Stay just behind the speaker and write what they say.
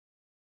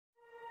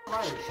You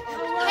guys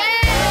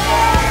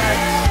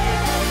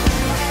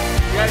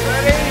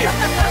ready?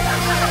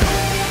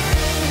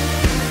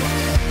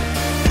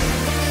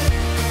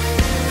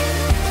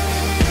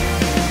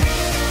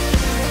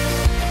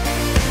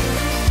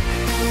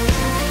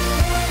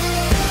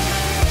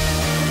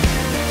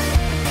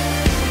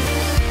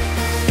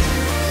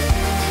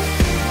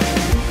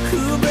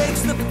 Who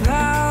breaks the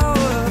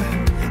power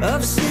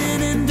of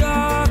sin and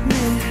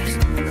darkness?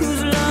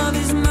 Whose love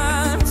is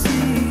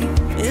mighty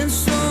and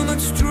so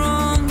much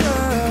stronger?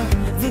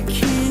 The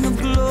King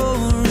of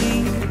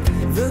glory,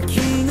 the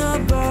King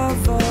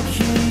above all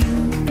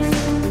kings.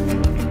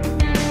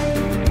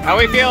 How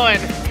we feeling?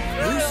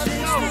 Who sits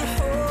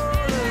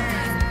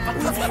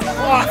the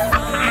whole with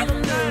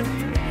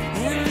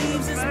and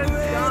leaves us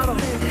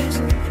breathless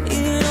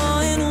in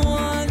awe and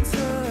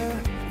wonder.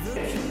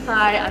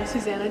 Hi, I'm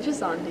Susanna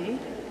Gisandi.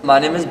 My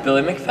name is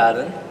Billy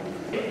McFadden.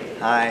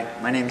 Hi,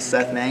 my name is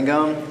Seth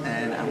Mangum,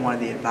 and I'm one of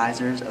the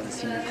advisors of the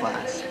senior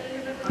class.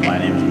 My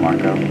name is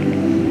Marco.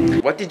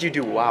 What did you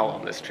do while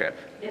on this trip?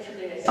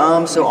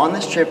 So on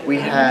this trip, we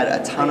had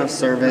a ton of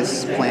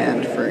service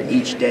planned for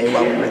each day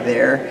while we were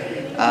there.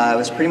 It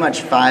was pretty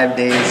much 5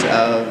 days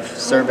of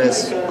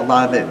service, a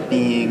lot of it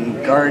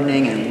being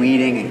gardening and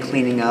weeding and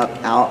cleaning up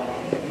out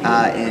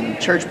in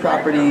church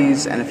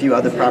properties and a few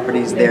other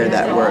properties there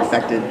that were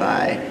affected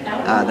by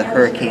the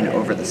hurricane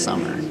over the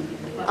summer.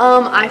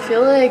 I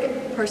feel like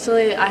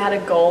personally I had a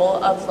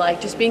goal of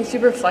like just being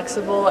super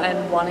flexible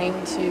and wanting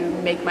to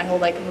make my whole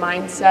like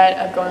mindset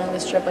of going on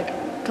this trip like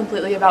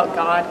completely about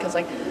God, because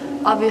like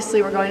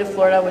obviously we're going to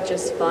Florida, which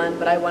is fun,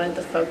 but I wanted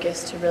the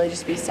focus to really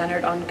just be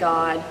centered on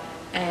God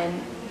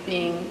and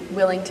being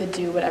willing to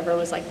do whatever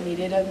was like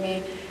needed of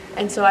me.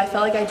 And so I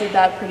felt like I did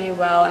that pretty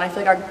well, and I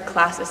feel like our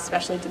class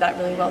especially did that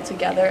really well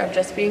together, of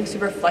just being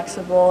super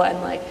flexible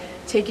and like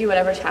taking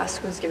whatever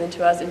task was given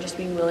to us and just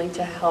being willing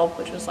to help,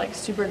 which was like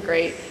super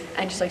great,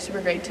 and just like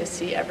super great to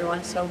see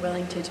everyone so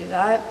willing to do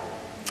that,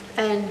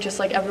 and just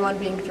like everyone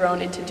being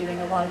thrown into doing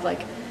a lot of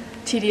like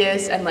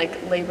tedious and like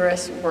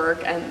laborious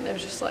work, and it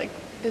was just like,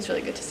 it was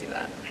really good to see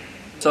that.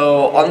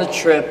 So on the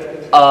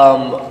trip,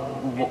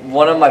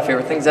 one of my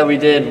favorite things that we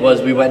did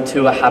was we went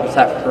to a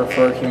Habitat for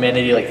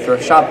Humanity like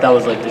thrift shop that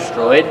was like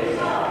destroyed,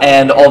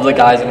 and all of the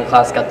guys in the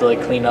class got to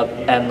like clean up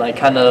and like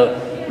kind of,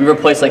 we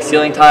replaced like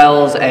ceiling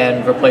tiles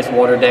and replaced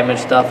water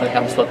damaged stuff and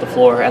kind of swept the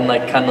floor and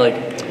like kind of like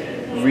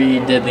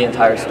redid the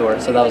entire store.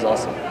 So that was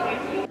awesome.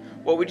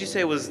 What would you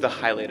say was the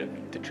highlight of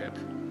the trip?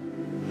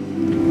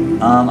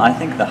 I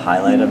think the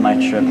highlight of my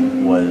trip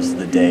was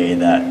the day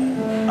that,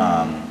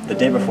 the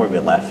day before we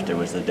left. It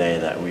was the day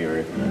that we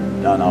were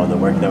done all the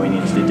work that we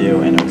needed to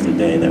do, and it was the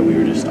day that we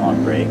were just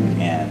on break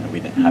and we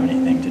didn't have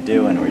anything to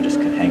do and we just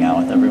could hang out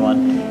with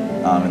everyone.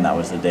 And that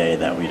was the day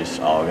that we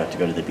just all got to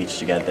go to the beach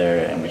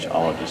together, and we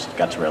all just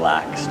got to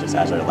relax just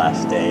as our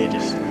last day,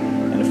 just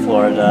in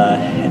Florida,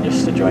 and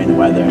just enjoying the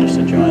weather and just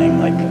enjoying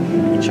like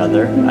each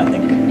other. I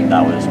think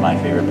that was my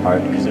favorite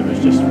part, because it was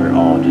just, we're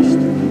all just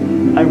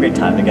having a great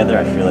time together.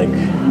 I feel like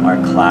our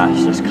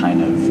class just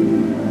kind of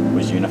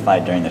was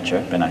unified during the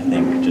trip, and I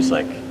think just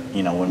like,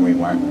 you know, when we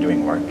weren't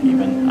doing work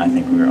even, I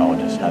think we were all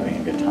just having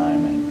a good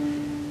time, and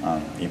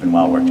even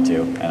while work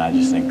too. And I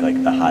just think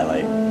like the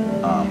highlight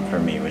for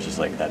me was just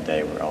like that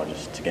day we're all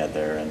just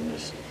together and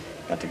just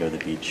got to go to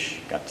the beach,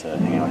 got to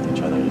hang out with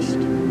each other just,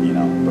 you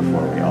know,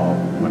 before we all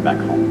went back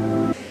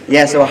home.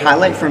 Yeah, so a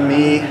highlight for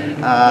me,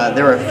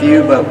 there were a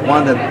few, but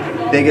one of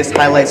the biggest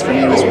highlights for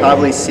me was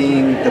probably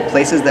seeing the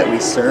places that we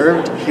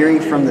served, hearing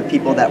from the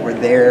people that were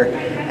there,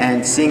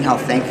 and seeing how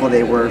thankful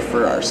they were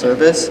for our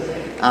service.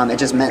 It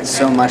just meant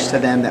so much to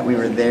them that we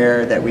were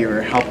there, that we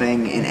were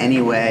helping in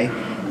any way,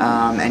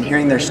 and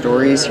hearing their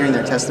stories, hearing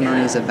their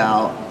testimonies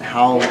about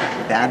how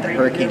bad the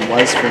hurricane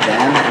was for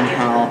them and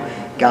how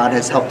God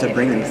has helped to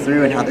bring them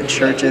through, and how the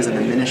churches and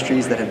the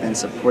ministries that have been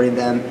supporting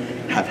them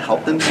have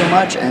helped them so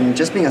much. And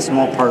just being a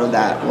small part of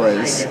that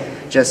was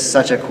just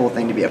such a cool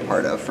thing to be a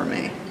part of for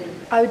me.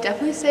 I would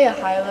definitely say a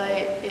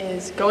highlight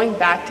is going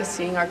back to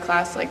seeing our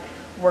class like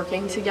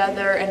working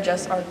together, and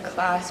just our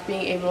class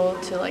being able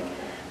to like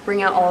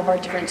bring out all of our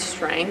different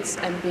strengths,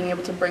 and being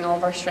able to bring all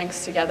of our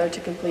strengths together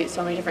to complete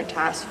so many different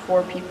tasks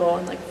for people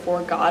and like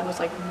for God was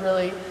like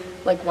really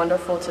like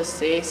wonderful to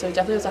see. So it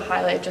definitely was a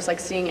highlight, just like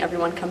seeing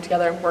everyone come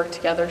together and work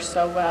together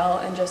so well,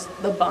 and just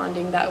the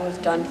bonding that was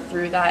done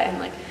through that, and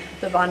like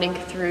the bonding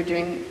through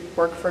doing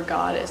work for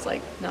God is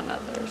like none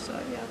other. So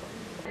yeah.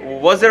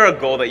 Was there a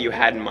goal that you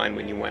had in mind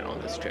when you went on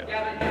this trip?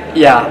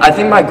 Yeah, I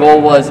think my goal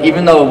was,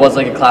 even though it was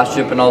like a class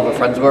trip and all of our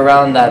friends were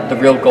around, that the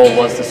real goal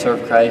was to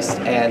serve Christ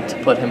and to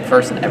put Him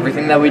first in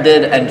everything that we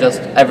did, and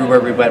just everywhere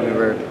we went we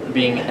were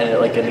being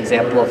like an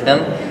example of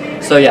Him.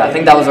 So yeah, I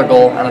think that was our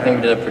goal, and I think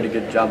we did a pretty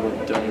good job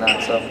of doing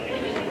that. So.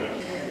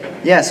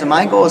 Yeah, so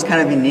my goal is kind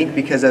of unique,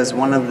 because as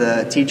one of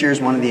the teachers,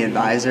 one of the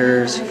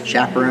advisors,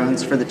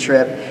 chaperones for the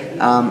trip,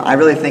 I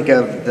really think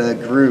of the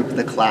group,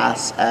 the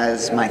class,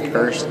 as my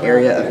first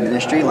area of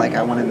ministry. Like,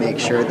 I want to make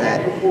sure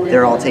that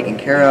they're all taken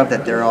care of,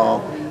 that they're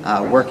all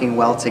working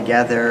well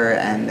together,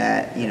 and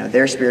that, you know,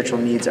 their spiritual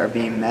needs are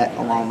being met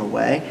along the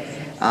way.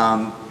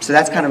 So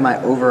that's kind of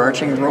my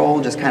overarching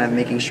role, just kind of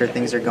making sure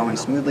things are going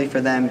smoothly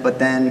for them. But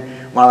then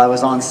while I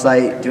was on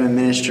site doing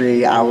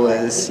ministry, I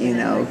was,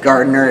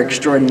 gardener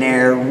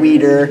extraordinaire,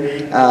 weeder,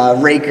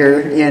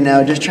 raker,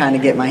 just trying to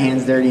get my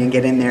hands dirty and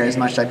get in there as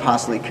much as I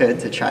possibly could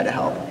to try to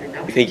help.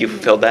 You think you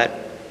fulfilled that?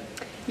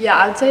 Yeah,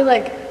 I would say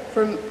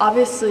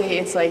obviously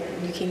it's like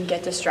you can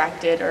get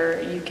distracted,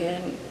 or you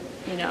can,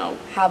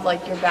 have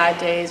like your bad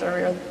days,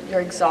 or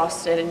you're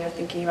exhausted and you're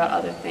thinking about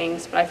other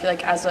things. But I feel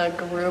like as a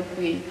group,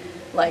 we,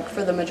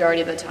 for the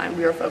majority of the time,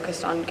 we were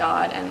focused on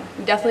God, and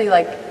we definitely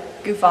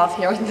goof off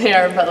here and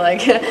there, but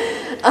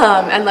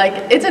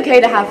and it's okay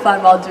to have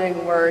fun while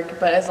doing work,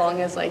 but as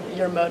long as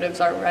your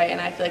motives are right. And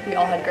I feel like we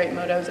all had great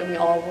motives, and we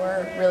all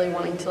were really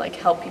wanting to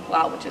help people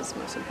out, which is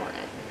most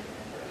important.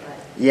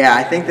 Yeah,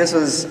 I think this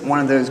was one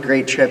of those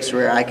great trips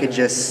where I could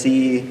just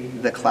see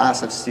the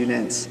class of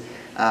students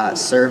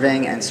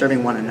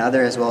serving one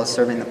another, as well as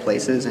serving the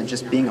places, and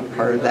just being a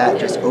part of that,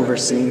 just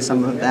overseeing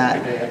some of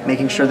that,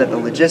 making sure that the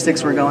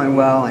logistics were going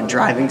well, and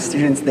driving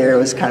students there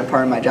was kind of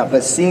part of my job.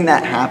 But seeing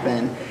that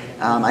happen,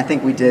 I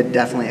think we did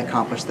definitely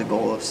accomplish the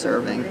goal of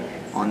serving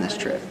on this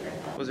trip.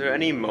 Was there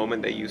any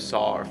moment that you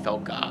saw or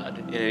felt God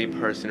in any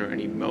person or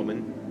any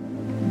moment?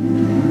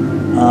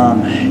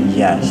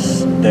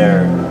 Yes,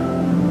 there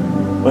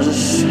was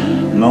this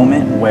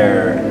moment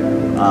where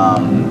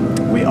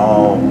we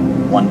all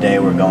one day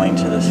were going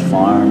to this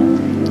farm,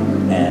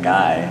 and a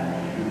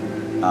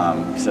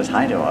guy says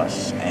hi to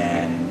us,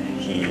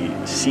 and he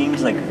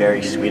seems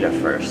very sweet at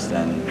first,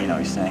 and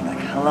he's saying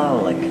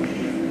hello,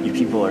 you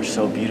people are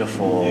so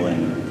beautiful,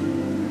 and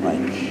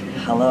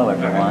hello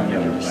everyone,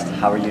 and just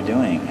how are you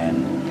doing?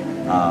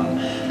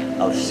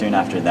 And soon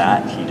after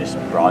that, he just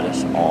brought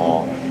us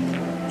all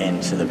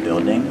into the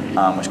building,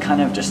 was kind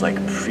of just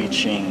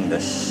preaching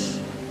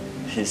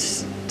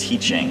his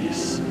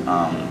teachings.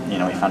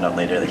 We found out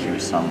later that he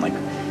was some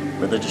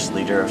religious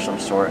leader of some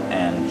sort,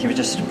 and he was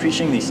just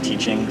preaching these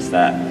teachings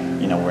that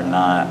were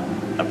not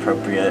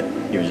appropriate.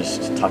 He was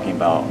just talking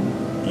about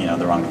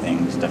the wrong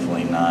things,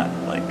 definitely not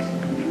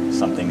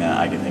something that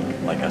I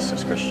think us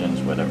as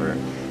Christians would ever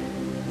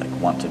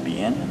want to be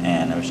in,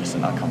 and it was just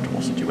an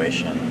uncomfortable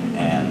situation.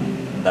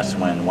 And that's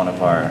when one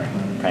of our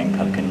Praying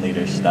Pelican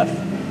leaders, Steph,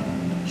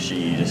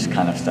 she just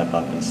kind of stepped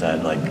up and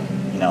said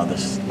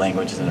this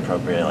language is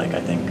inappropriate, I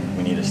think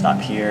we need to stop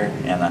here.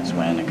 And that's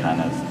when it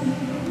kind of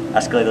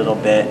escalated a little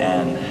bit,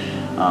 and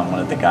one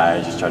of the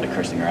guys just started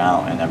cursing her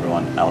out, and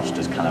everyone else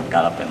just kind of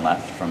got up and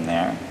left from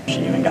there.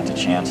 She even got the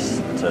chance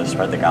to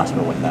spread the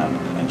gospel with them,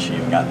 and she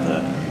even got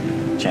the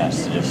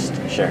chance to just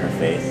share her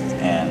faith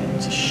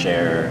and to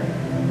share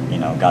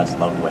God's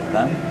love with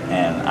them.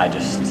 And I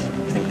just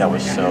think that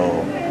was so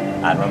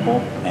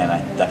admirable, and I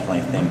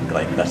definitely think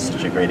that's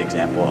such a great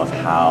example of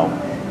how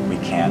we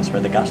can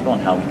spread the gospel,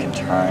 and how we can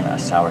turn a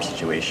sour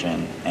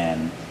situation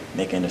and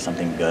make it into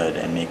something good,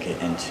 and make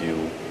it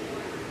into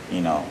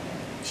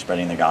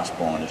spreading the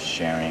gospel and just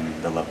sharing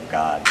the love of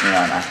God.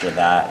 And after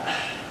that,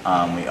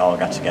 we all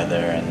got together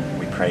and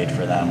we prayed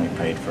for them. We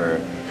prayed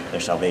for their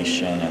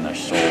salvation and their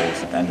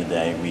souls. At the end of the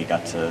day, we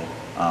got to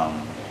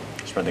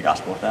spread the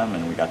gospel with them,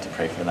 and we got to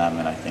pray for them.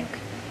 And I think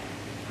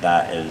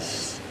that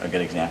is a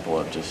good example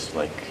of just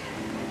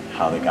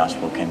how the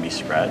gospel can be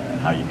spread, and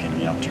how you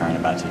can turn a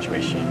bad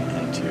situation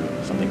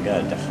into something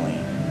good. Definitely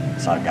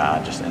saw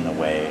God just in the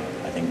way,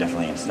 I think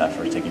definitely in Steph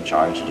for taking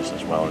charge, just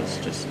as well as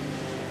just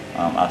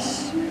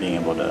us being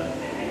able to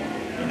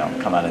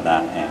come out of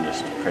that and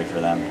just pray for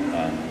them,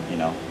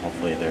 and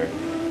hopefully they're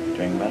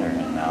doing better,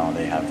 and now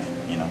they have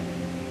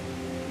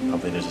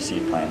hopefully there's a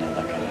seed planted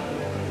that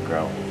can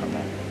grow from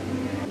there.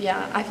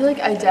 Yeah, I feel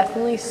I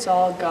definitely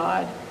saw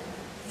God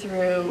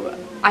through,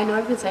 I know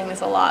I've been saying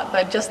this a lot,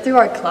 but just through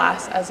our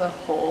class as a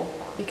whole,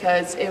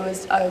 because it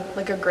was a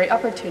great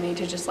opportunity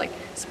to just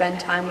spend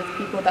time with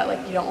people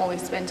that you don't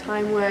always spend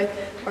time with,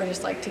 or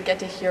just to get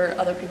to hear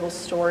other people's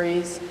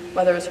stories,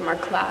 whether it was from our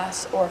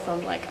class or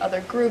from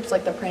other groups,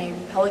 the Praying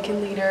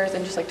Pelican leaders,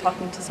 and just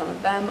talking to some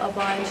of them a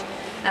bunch.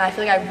 And I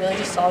feel I really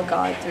just saw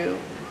God through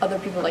other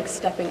people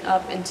stepping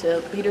up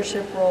into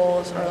leadership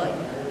roles, or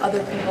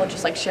other people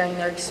just sharing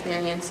their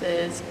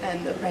experiences,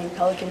 and the Praying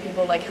Pelican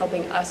people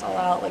helping us all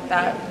out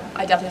that.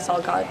 I definitely saw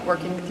God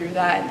working through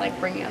that and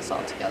bringing us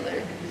all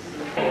together.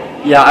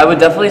 Yeah, I would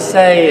definitely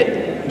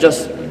say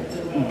just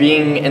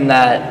being in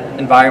that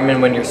environment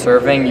when you're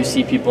serving, you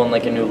see people in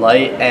a new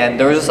light, and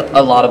there was just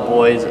a lot of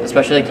boys,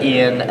 especially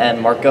Ian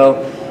and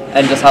Marco,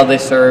 and just how they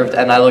served,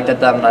 and I looked at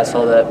them and I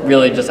saw that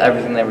really just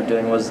everything they were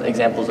doing was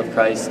examples of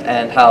Christ,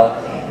 and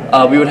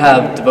how we would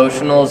have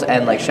devotionals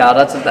and shout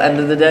outs at the end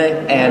of the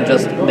day, and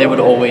just they would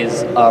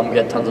always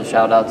get tons of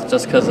shout outs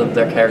just because of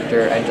their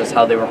character and just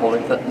how they were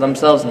holding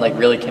themselves, and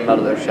really came out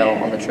of their shell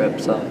on the trip.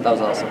 So that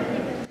was awesome.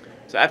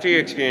 So after your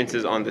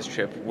experiences on this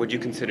trip, would you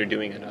consider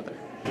doing another?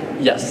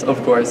 Yes,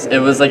 of course. It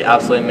was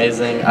absolutely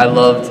amazing. I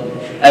loved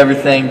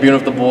everything, being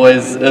with the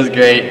boys. It was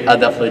great. I'd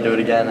definitely do it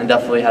again, and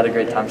definitely had a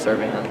great time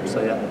serving them.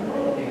 So yeah.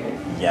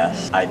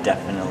 Yes, I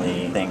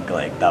definitely think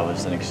that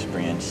was an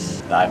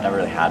experience that I've never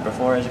really had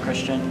before as a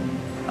Christian.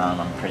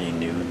 I'm pretty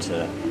new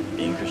to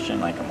being Christian.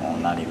 Like I'm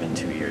only not even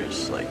 2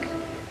 years like,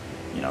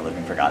 you know,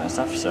 living for God and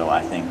stuff. So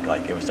I think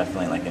like it was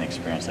definitely like an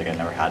experience like I'd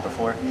never had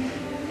before.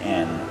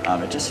 And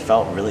it just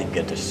felt really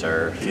good to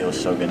serve, feels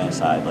so good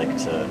inside, like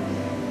to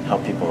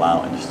help people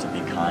out and just to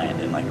be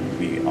kind. And like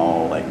we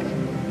all like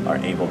are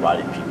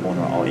able-bodied people and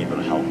we're all able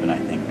to help. And I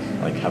think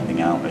like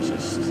helping out is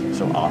just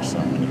so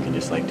awesome when you can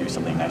just like do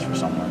something nice for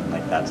someone.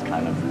 Like that's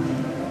kind of,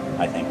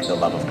 I think the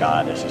love of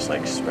God is just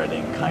like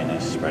spreading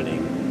kindness,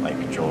 spreading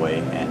like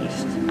joy, and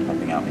just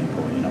helping out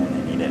people, you know, when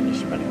they need it, and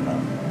just spreading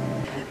love.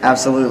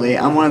 Absolutely.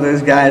 I'm one of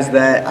those guys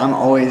that I'm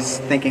always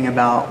thinking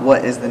about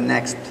what is the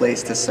next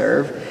place to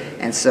serve.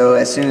 And so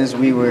as soon as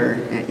we were,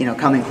 you know,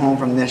 coming home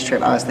from this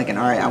trip, I was thinking,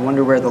 all right, I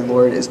wonder where the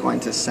Lord is going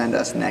to send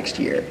us next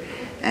year.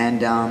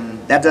 And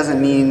that doesn't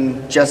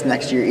mean just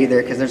next year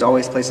either, because there's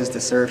always places to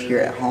serve here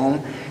at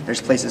home.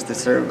 There's places to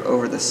serve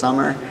over the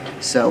summer.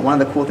 So one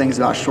of the cool things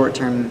about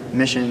short-term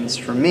missions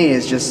for me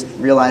is just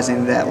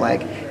realizing that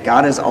like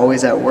God is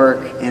always at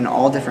work in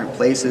all different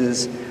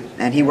places,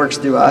 and he works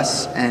through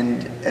us.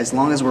 And as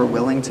long as we're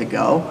willing to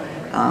go,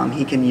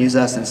 he can use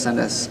us and send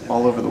us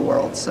all over the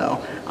world. So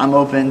I'm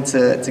open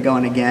to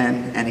going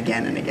again and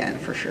again and again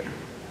for sure.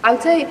 I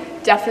would say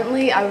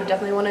definitely, I would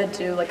definitely want to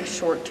do like a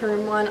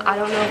short-term one. I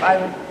don't know if I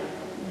would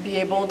be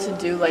able to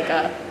do like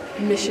a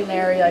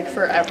missionary like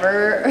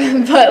forever,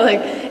 but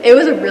like it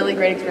was a really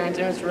great experience.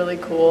 It was really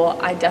cool.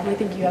 I definitely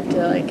think you have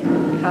to like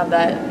have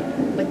that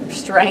like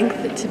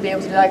strength to be able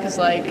to do that, because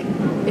like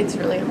it's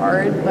really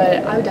hard,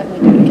 but I would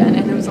definitely do it again.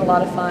 And it was a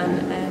lot of fun,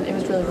 and it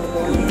was really, really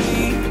cool.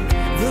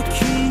 The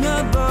king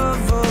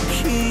above all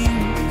kings.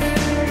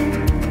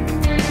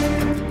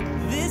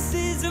 This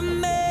is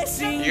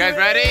amazing. You guys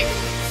ready?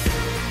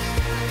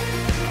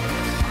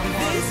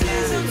 This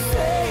is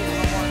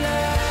unfailing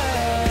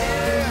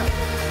love.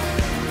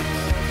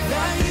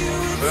 That you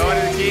would We're going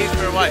to the keys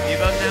for what?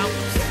 Devos now?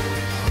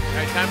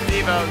 Alright, time for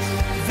Devos.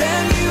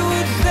 then you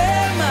would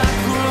bear my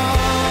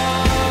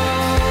cross.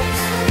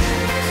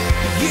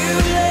 You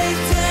lay